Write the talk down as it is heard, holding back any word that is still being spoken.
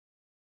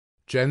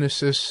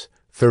Genesis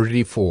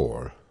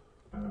 34.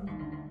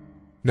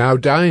 Now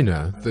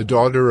Dinah, the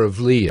daughter of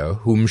Leah,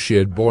 whom she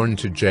had borne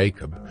to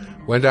Jacob,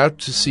 went out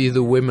to see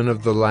the women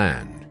of the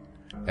land.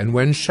 And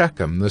when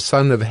Shechem, the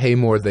son of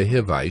Hamor the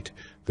Hivite,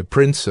 the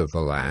prince of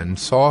the land,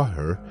 saw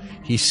her,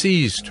 he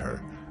seized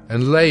her,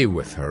 and lay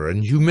with her,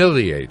 and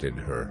humiliated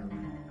her.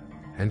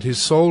 And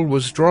his soul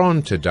was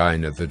drawn to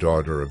Dinah, the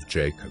daughter of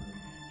Jacob.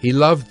 He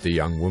loved the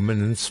young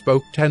woman, and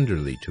spoke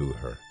tenderly to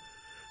her.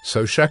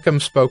 So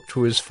Shechem spoke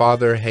to his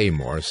father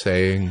Hamor,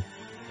 saying,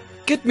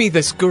 "Get me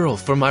this girl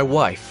for my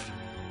wife."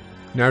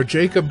 Now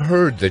Jacob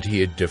heard that he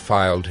had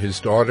defiled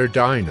his daughter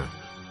Dinah,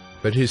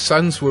 but his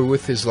sons were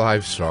with his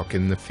livestock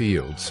in the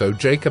field, so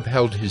Jacob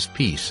held his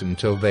peace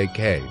until they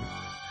came.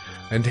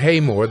 And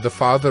Hamor, the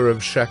father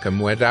of Shechem,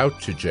 went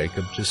out to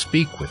Jacob to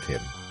speak with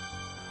him.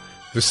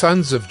 The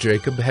sons of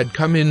Jacob had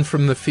come in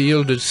from the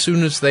field as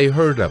soon as they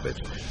heard of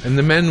it, and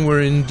the men were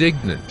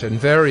indignant and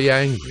very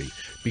angry,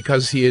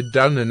 because he had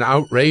done an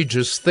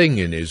outrageous thing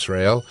in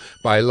Israel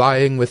by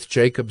lying with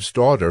Jacob's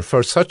daughter,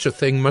 for such a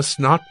thing must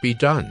not be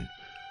done.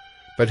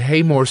 But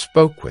Hamor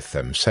spoke with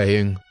them,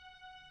 saying,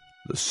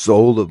 "The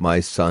soul of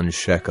my son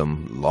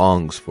Shechem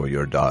longs for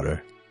your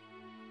daughter.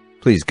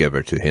 Please give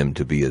her to him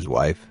to be his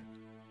wife.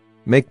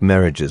 Make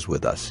marriages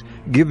with us,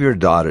 give your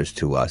daughters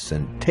to us,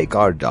 and take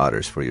our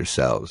daughters for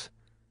yourselves.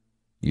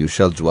 You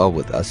shall dwell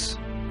with us,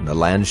 and the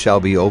land shall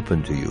be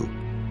open to you.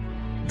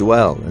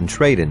 Dwell and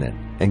trade in it,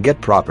 and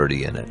get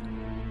property in it."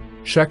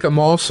 Shechem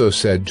also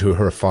said to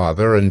her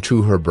father and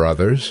to her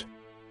brothers,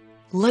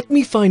 "Let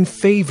me find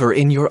favor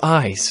in your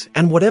eyes,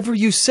 and whatever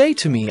you say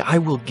to me I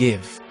will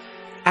give.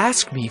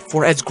 Ask me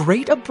for as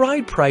great a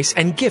bride price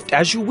and gift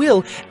as you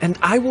will, and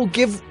I will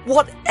give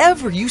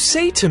whatever you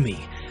say to me.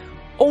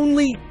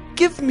 Only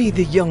give me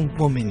the young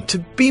woman to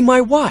be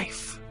my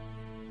wife."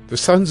 The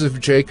sons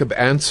of Jacob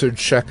answered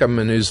Shechem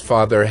and his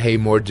father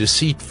Hamor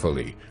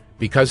deceitfully,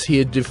 because he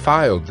had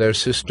defiled their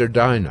sister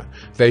Dinah.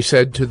 They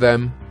said to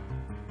them,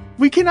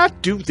 "We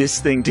cannot do this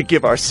thing to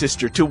give our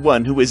sister to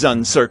one who is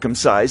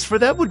uncircumcised, for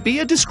that would be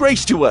a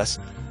disgrace to us.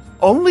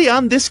 Only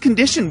on this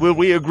condition will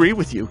we agree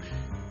with you,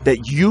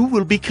 that you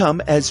will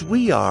become as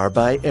we are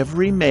by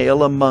every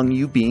male among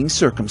you being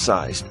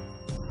circumcised."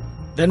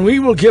 "Then we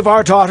will give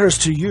our daughters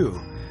to you,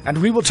 and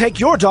we will take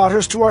your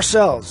daughters to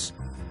ourselves,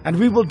 and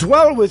we will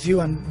dwell with you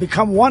and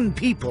become one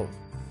people.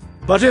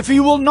 But if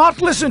you will not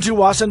listen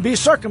to us and be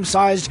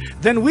circumcised,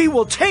 then we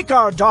will take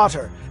our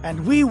daughter,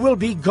 and we will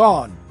be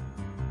gone."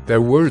 Their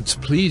words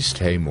pleased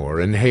Hamor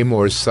and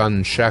Hamor's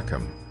son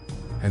Shechem,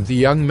 and the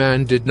young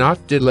man did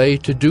not delay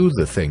to do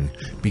the thing,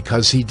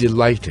 because he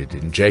delighted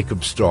in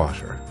Jacob's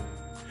daughter.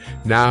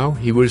 Now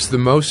he was the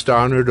most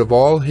honored of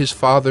all his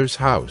father's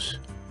house.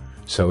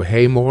 So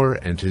Hamor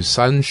and his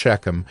son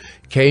Shechem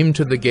came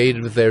to the gate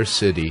of their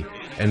city,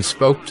 and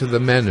spoke to the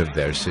men of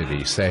their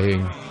city,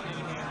 saying,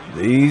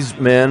 "These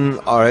men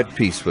are at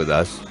peace with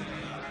us.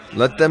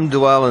 Let them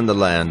dwell in the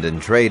land and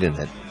trade in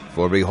it,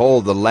 for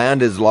behold, the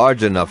land is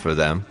large enough for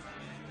them.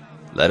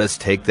 Let us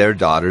take their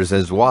daughters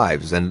as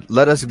wives, and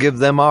let us give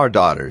them our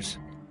daughters.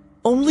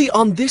 Only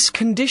on this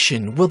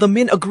condition will the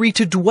men agree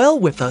to dwell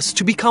with us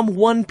to become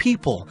one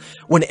people,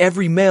 when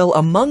every male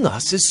among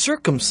us is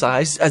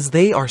circumcised as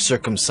they are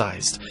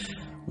circumcised.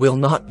 Will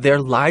not their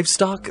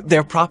livestock,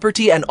 their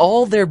property, and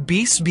all their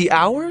beasts be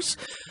ours?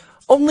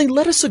 Only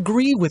let us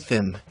agree with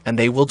them, and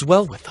they will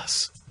dwell with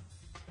us."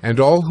 And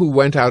all who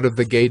went out of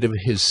the gate of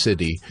his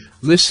city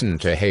listened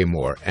to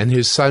Hamor and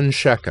his son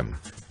Shechem,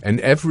 and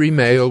every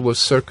male was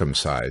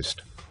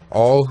circumcised,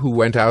 all who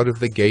went out of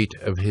the gate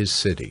of his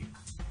city.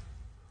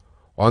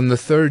 On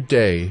the third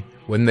day,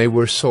 when they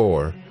were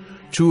sore,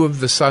 two of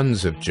the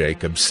sons of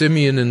Jacob,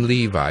 Simeon and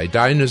Levi,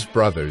 Dinah's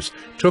brothers,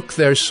 took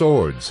their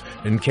swords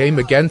and came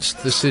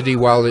against the city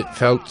while it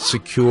felt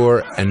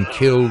secure, and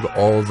killed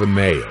all the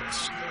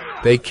males.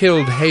 They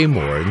killed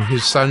Hamor and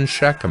his son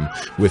Shechem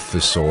with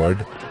the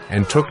sword,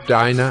 and took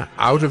Dinah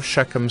out of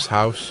Shechem's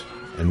house,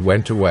 and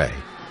went away.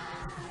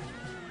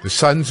 The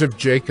sons of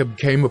Jacob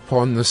came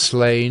upon the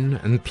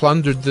slain, and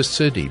plundered the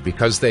city,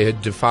 because they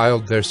had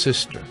defiled their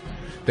sister.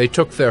 They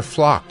took their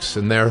flocks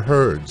and their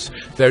herds,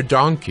 their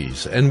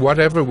donkeys, and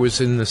whatever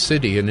was in the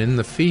city and in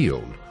the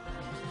field.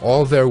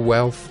 All their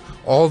wealth,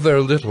 all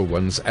their little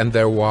ones and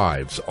their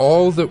wives,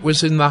 all that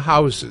was in the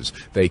houses,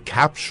 they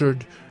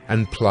captured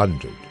and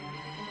plundered.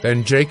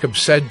 Then Jacob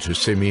said to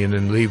Simeon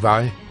and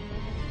Levi,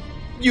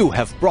 "You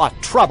have brought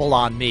trouble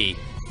on me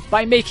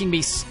by making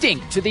me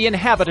stink to the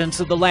inhabitants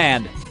of the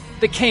land,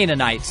 the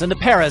Canaanites and the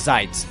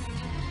Perizzites.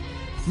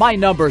 My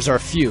numbers are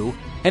few,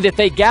 and if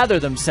they gather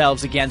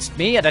themselves against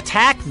me and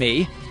attack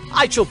me,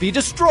 I shall be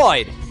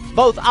destroyed,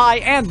 both I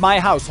and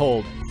my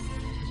household."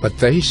 But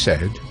they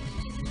said,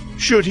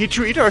 "Should he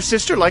treat our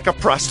sister like a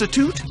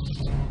prostitute?"